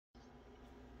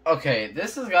Okay,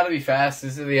 this has got to be fast.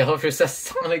 This is the elevator says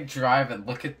Sonic Drive, and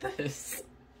look at this.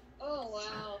 Oh,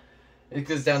 wow. It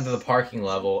goes down to the parking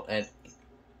level, and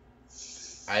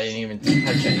I didn't even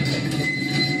touch anything.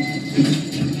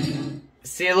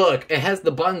 See, look, it has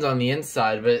the buttons on the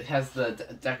inside, but it has the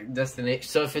destination.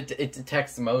 So if it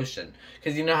detects motion,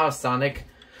 because you know how Sonic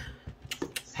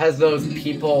has those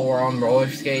people who are on roller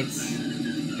skates,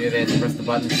 they have to press the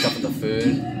button to stuff with the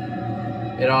food.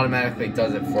 It automatically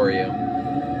does it for you.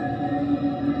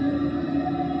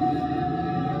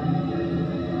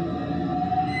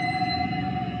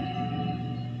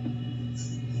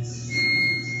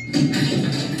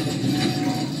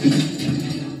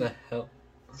 What the hell?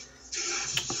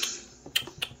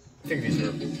 I think these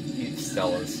are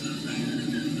Stellas.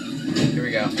 Here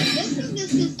we go.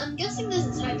 I'm guessing this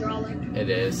is hydraulic. It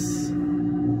is.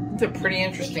 It's a pretty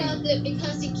interesting.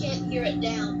 Because you can't hear it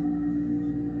down.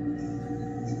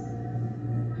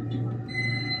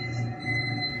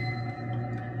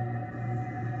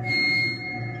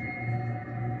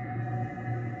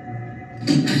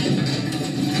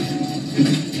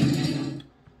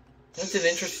 It's an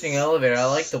interesting elevator. I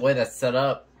like the way that's set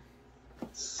up.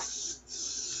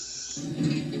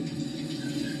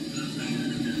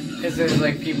 Because there's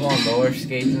like people on roller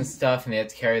skates and stuff, and they have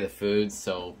to carry the food,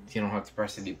 so you don't have to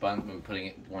press any buttons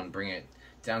when bring it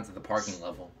down to the parking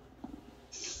level.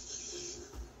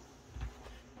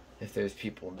 If there's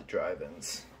people in the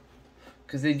drive-ins.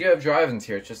 Because they do have drive-ins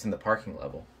here, it's just in the parking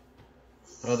level.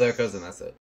 Oh, there it goes, and that's it.